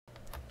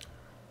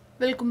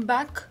Welcome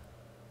back.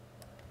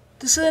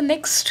 This is the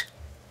next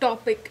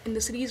topic in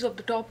the series of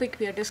the topic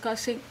we are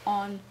discussing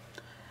on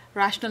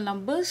rational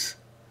numbers.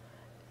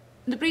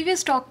 In the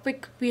previous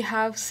topic we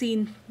have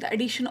seen the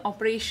addition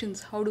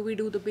operations. How do we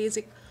do the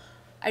basic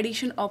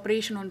addition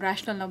operation on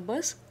rational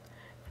numbers?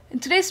 In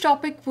today's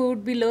topic we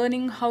would be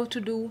learning how to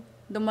do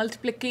the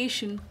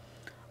multiplication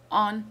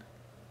on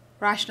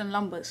rational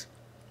numbers.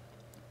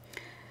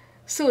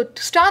 So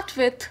to start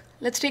with,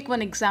 let's take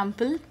one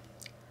example.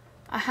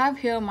 I have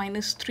here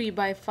minus 3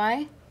 by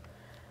 5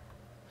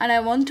 and I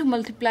want to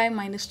multiply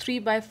minus 3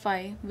 by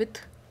 5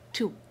 with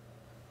 2.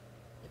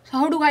 So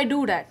how do I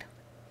do that?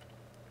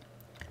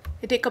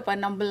 I take up a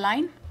number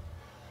line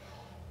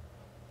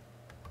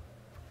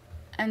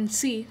and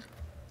see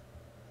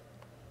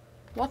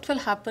what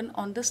will happen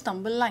on this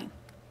number line.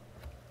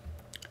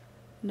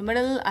 In the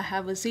middle I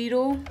have a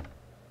 0,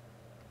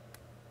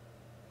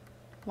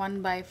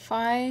 1 by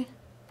 5,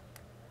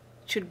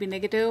 should be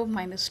negative,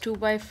 minus 2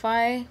 by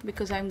 5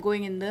 because I'm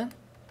going in the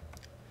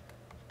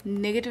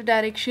negative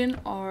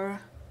direction,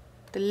 or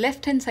the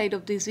left hand side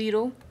of the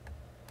 0,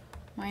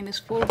 minus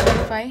 4 by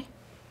 5.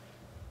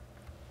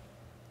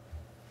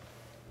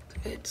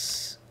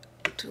 Let's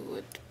do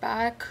it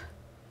back,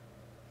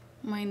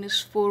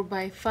 minus 4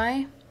 by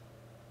 5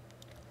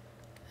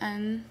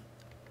 and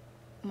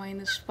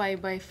minus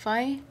 5 by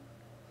 5,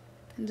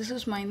 and this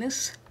is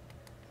minus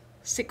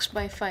 6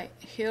 by 5.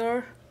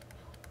 Here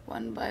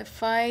 1 by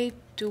 5,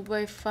 2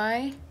 by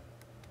 5,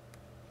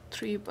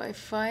 3 by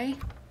 5,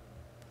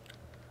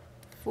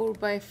 4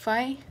 by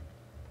 5,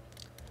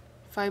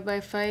 5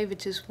 by 5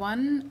 which is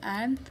 1,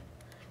 and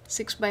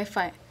 6 by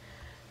 5.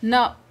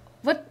 Now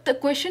what the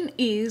question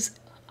is,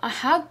 I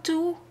have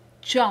to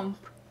jump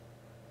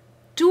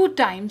 2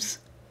 times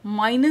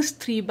minus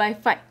 3 by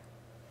 5.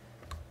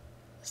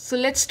 So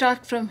let's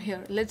start from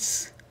here.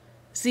 Let's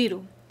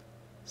 0.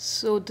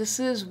 So this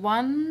is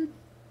 1,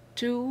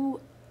 2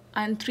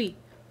 and 3.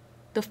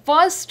 The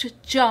first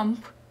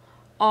jump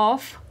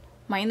of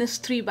minus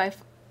 3 by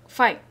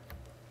 5.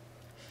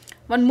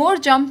 One more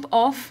jump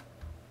of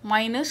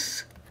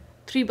minus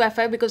 3 by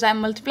 5 because I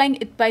am multiplying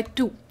it by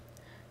 2.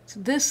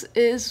 So this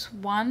is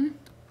 1,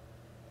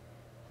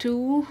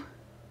 2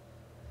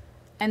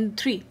 and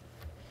 3.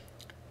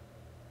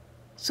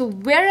 So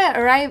where I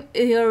arrive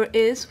here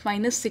is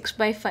minus 6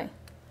 by 5.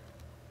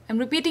 I'm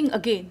repeating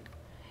again.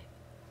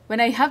 When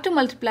I have to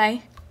multiply,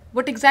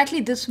 what exactly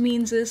this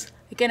means is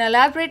I can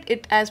elaborate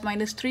it as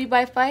minus 3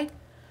 by 5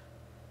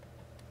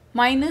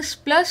 minus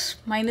plus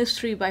minus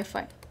 3 by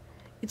 5.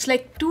 It's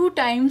like 2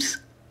 times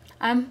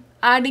I'm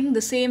adding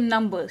the same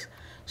numbers.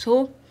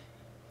 So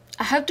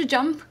I have to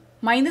jump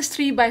minus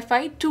 3 by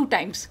 5 2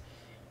 times.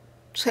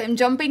 So I'm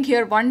jumping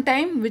here 1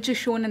 time, which is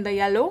shown in the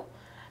yellow,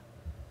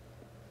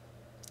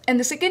 and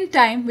the second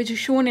time, which is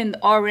shown in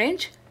the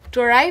orange, to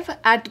arrive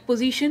at the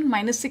position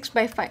minus 6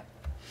 by 5.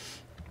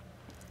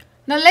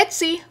 Now let's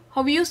see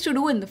how we used to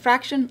do in the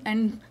fraction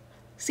and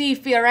see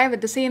if we arrive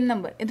at the same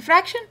number. In the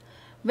fraction,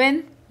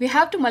 when we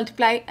have to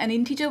multiply an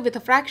integer with a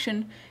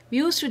fraction, we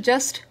used to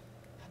just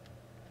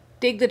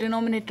take the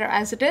denominator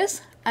as it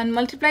is and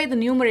multiply the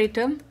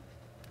numerator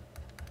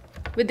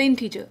with the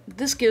integer.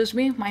 This gives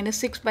me minus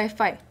 6 by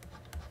 5.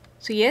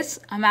 So yes,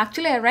 I'm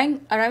actually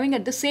arriving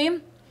at the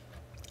same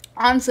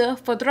answer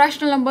for the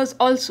rational numbers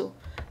also.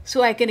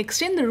 So I can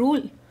extend the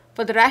rule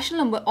for the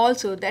rational number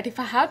also, that if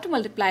I have to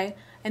multiply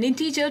an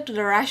integer to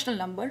the rational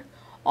number,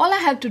 all I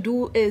have to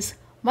do is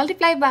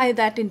multiply by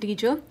that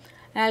integer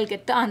and I'll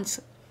get the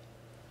answer.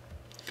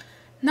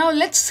 Now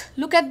let's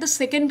look at the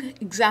second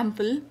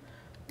example,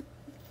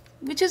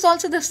 which is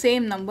also the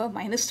same number,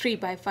 minus 3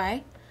 by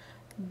 5,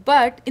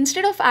 but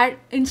instead of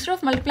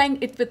multiplying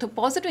it with a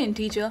positive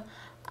integer,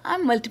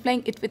 I'm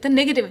multiplying it with a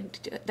negative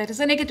integer, that is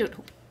a negative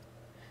 2.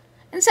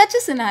 In such a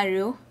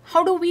scenario,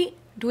 how do we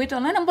do it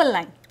on a number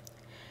line?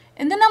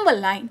 In the number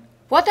line,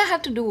 what I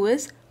have to do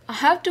is I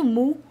have to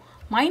move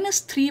minus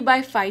 3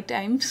 by 5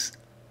 times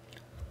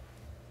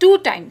 2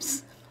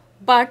 times,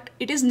 but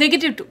it is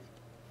negative 2.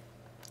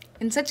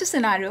 In such a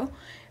scenario,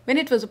 when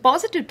it was a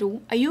positive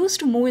 2, I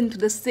used to move into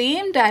the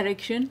same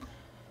direction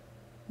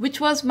which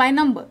was my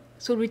number,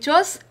 so which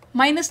was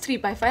minus 3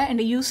 by 5,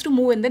 and I used to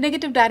move in the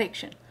negative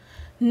direction.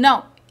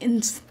 Now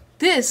in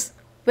this,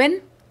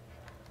 when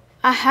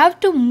I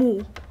have to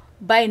move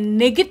by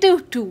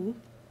negative 2,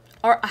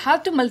 or I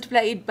have to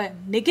multiply it by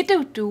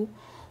negative 2,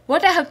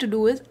 what I have to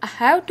do is I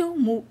have to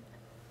move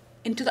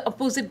into the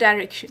opposite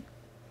direction.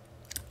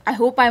 I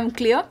hope I am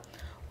clear.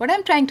 What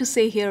I'm trying to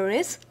say here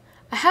is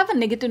I have a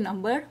negative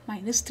number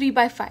minus 3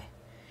 by 5.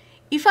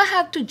 If I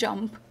have to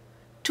jump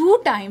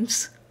 2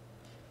 times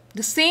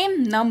the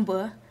same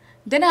number,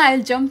 then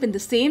I'll jump in the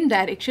same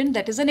direction,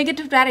 that is a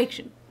negative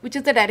direction, which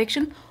is the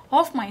direction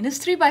of minus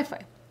 3 by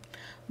 5.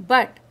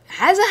 But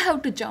as I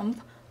have to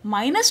jump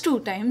minus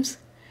 2 times,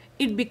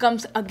 it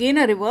becomes again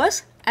a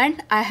reverse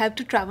and I have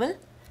to travel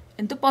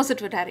in the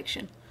positive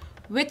direction,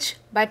 which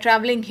by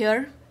traveling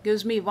here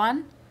gives me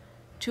 1,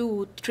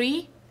 2,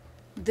 3.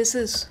 This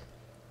is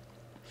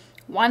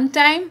 1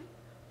 time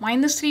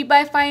minus 3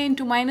 by 5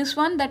 into minus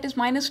 1, that is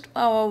minus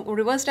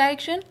reverse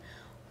direction,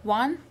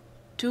 1,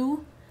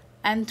 2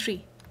 and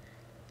 3.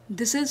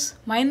 This is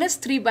minus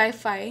 3 by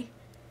 5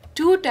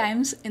 2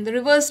 times in the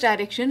reverse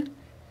direction.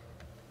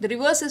 The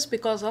reverse is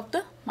because of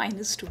the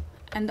minus 2,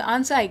 and the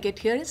answer I get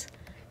here is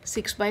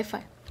 6 by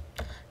 5.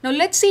 Now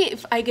let's see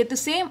if I get the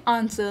same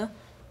answer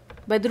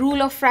by the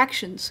rule of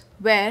fractions,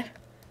 where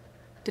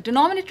the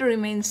denominator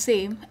remains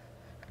same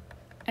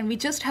and we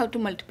just have to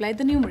multiply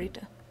the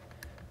numerator.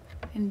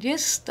 And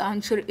yes, the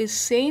answer is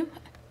same.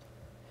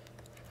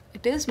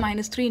 It is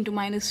minus 3 into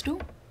minus 2,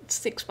 it's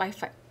 6 by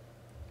 5.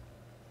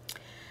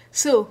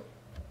 So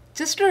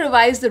just to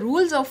revise the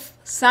rules of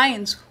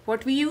science,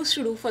 what we used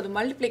to do for the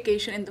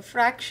multiplication in the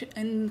fraction,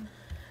 in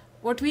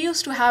what we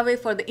used to have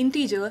for the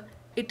integer,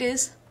 it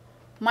is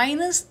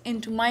minus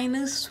into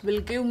minus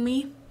will give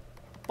me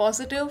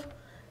positive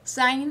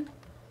sign,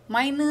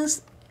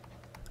 minus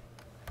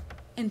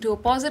into a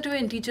positive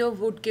integer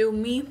would give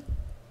me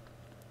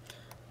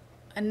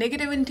a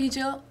negative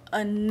integer,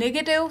 a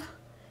negative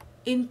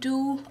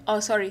into,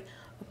 a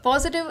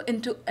positive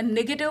into a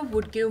negative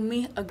would give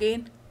me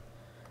again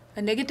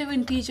a negative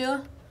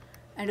integer,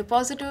 and a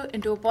positive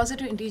into a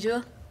positive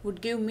integer would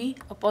give me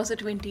a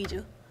positive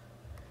integer.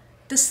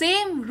 The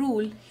same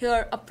rule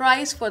here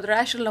applies for the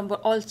rational number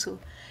also.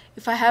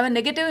 If I have a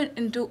negative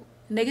into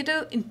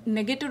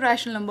negative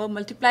rational number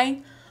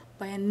multiplying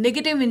by a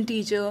negative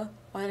integer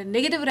or a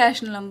negative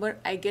rational number,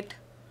 I get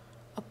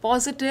a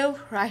positive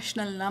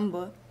rational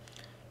number.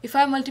 If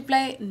I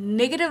multiply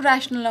negative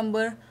rational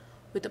number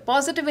with a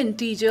positive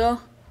integer,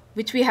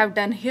 which we have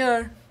done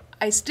here,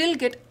 I still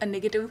get a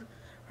negative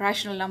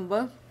rational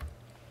number.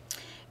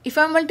 If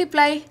I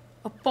multiply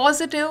a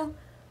positive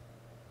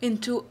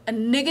into a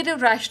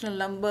negative rational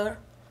number,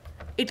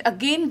 it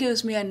again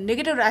gives me a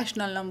negative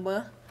rational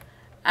number,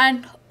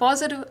 and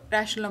positive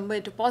rational number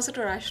into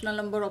positive rational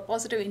number or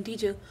positive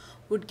integer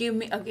would give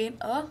me again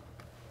a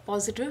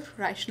positive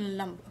rational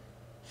number.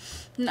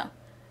 Now,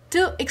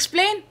 to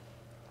explain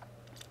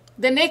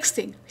the next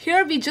thing,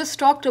 here we just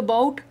talked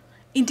about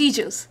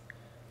integers,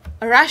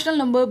 a rational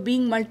number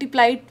being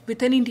multiplied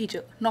with an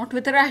integer, not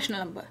with a rational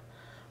number.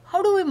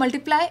 How do we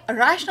multiply a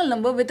rational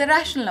number with a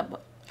rational number?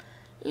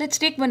 Let's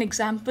take one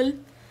example.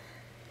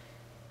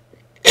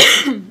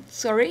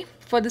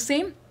 For the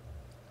same,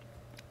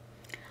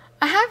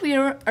 I have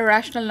here a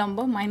rational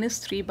number minus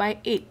 3 by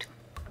 8,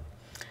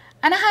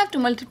 and I have to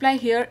multiply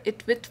here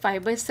it with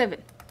 5 by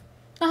 7.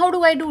 Now how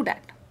do I do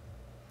that?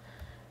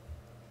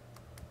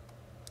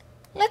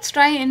 Let's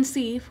try and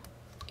see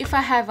if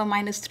I have a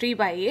minus 3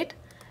 by 8,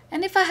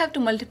 and if I have to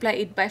multiply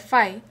it by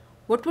 5,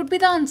 what would be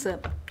the answer?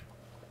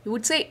 You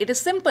would say it is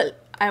simple.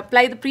 I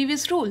apply the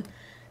previous rule.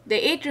 The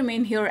 8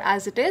 remain here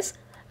as it is,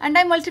 and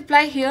I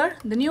multiply here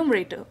the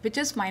numerator, which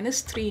is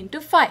minus 3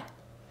 into 5.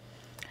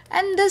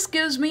 And this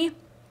gives me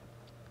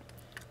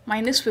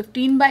minus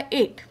 15 by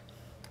 8.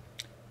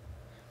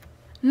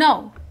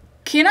 Now,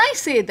 can I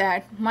say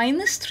that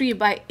minus 3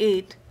 by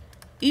 8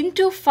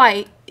 into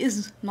 5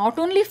 is not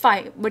only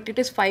 5, but it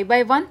is 5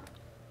 by 1?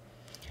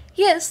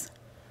 Yes,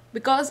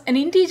 because an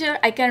integer,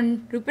 I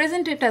can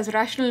represent it as a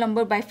rational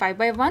number by 5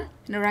 by 1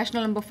 in a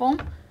rational number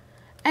form.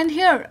 And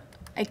here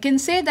I can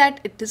say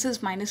that this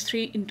is minus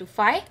 3 into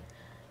 5,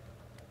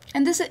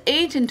 and this is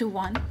 8 into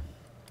 1,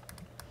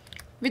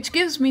 which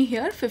gives me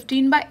here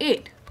 15 by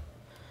 8.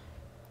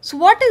 So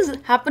what is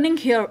happening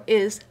here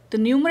is the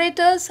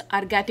numerators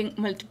are getting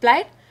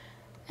multiplied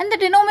and the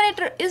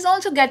denominator is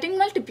also getting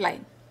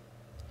multiplied.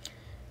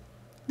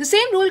 The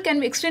same rule can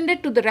be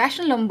extended to the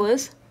rational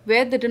numbers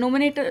where the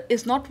denominator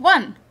is not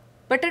 1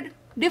 but a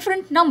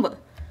different number.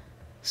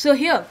 So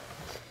here,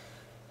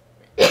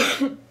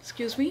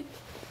 excuse me,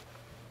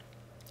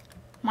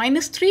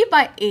 minus 3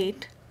 by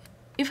 8,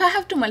 if I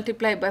have to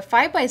multiply by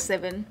 5 by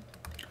 7,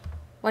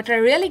 what I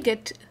really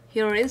get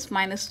here is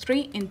minus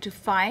 3 into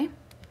 5.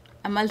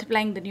 I'm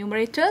multiplying the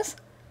numerators,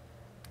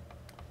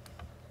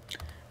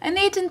 and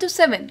 8 into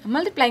 7, I'm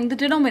multiplying the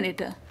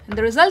denominator, and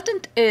the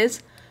resultant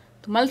is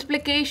the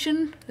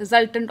multiplication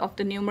resultant of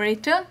the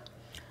numerator,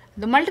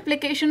 the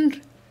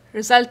multiplication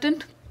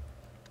resultant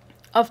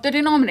of the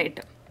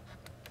denominator.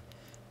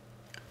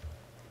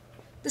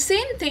 The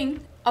same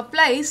thing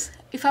applies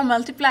if I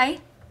multiply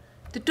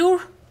the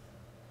two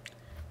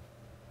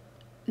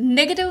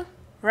negative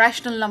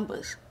rational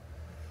numbers.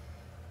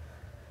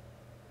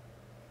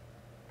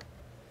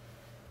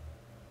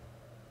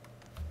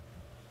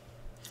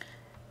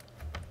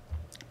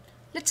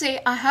 Let's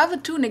say I have a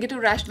two negative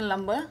rational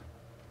number,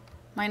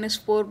 minus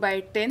 4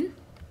 by 10,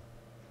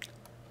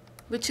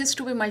 which is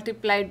to be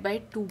multiplied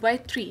by 2 by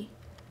 3,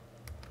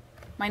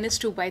 minus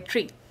 2 by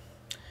 3.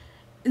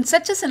 In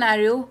such a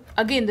scenario,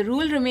 again the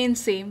rule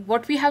remains same.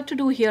 What we have to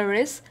do here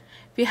is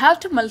we have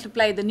to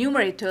multiply the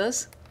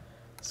numerators.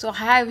 So I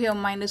have here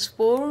minus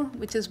 4,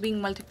 which is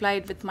being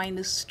multiplied with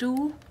minus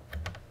 2,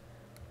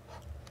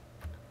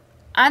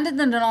 and in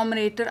the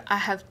denominator I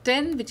have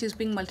 10, which is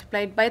being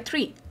multiplied by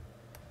 3.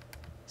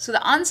 So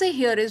the answer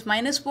here is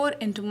minus 4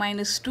 into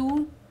minus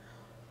 2.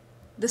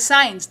 The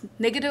signs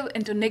negative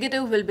into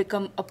negative will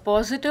become a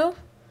positive.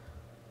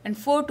 and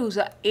 4 2s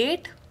are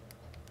 8,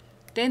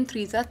 10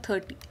 3s are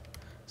 30.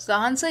 So the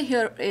answer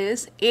here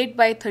is 8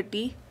 by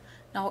 30.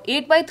 Now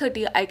 8 by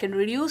 30 I can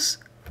reduce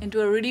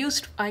into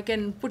I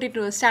can put it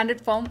to a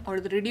standard form or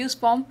the reduced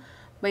form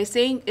by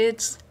saying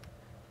it's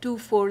 2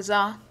 4s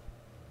are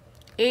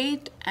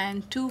 8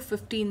 and 2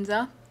 15s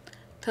are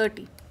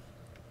 30.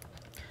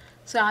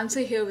 So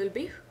answer here will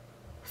be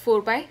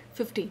 4 by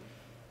 15.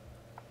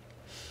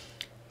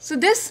 So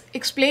this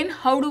explains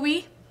how do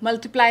we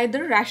multiply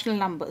the rational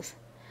numbers.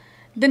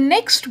 The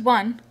next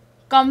one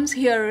comes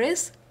here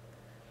is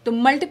the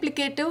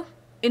multiplicative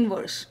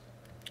inverse.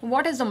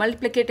 What is the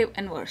multiplicative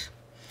inverse?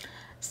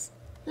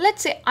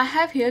 Let's say I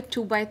have here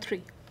 2 by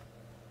 3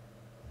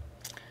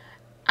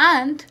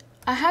 and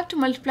I have to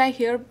multiply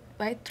here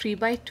by 3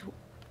 by 2.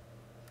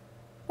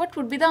 What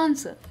would be the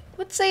answer? I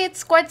would say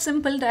it's quite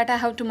simple that I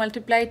have to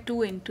multiply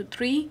 2 into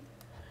 3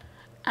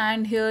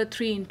 and here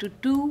 3 into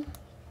 2,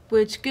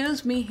 which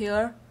gives me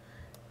here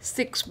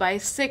 6 by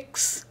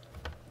 6,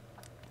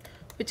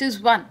 which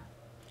is 1.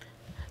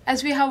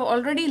 As we have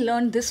already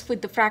learned this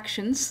with the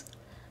fractions,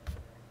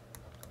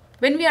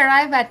 when we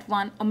arrive at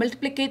 1, a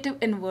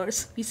multiplicative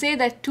inverse, we say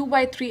that 2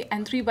 by 3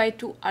 and 3 by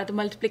 2 are the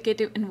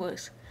multiplicative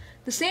inverse.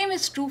 The same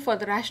is true for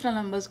the rational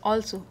numbers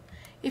also.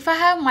 If I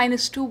have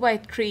minus 2 by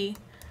 3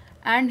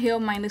 and here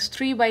minus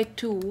 3 by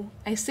 2,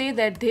 I say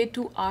that they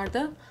too are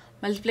the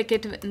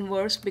multiplicative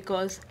inverse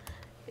because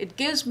it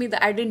gives me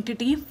the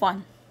identity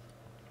 1.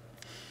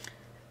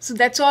 So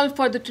that's all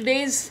for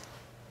today's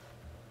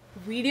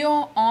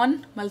video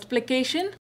on multiplication.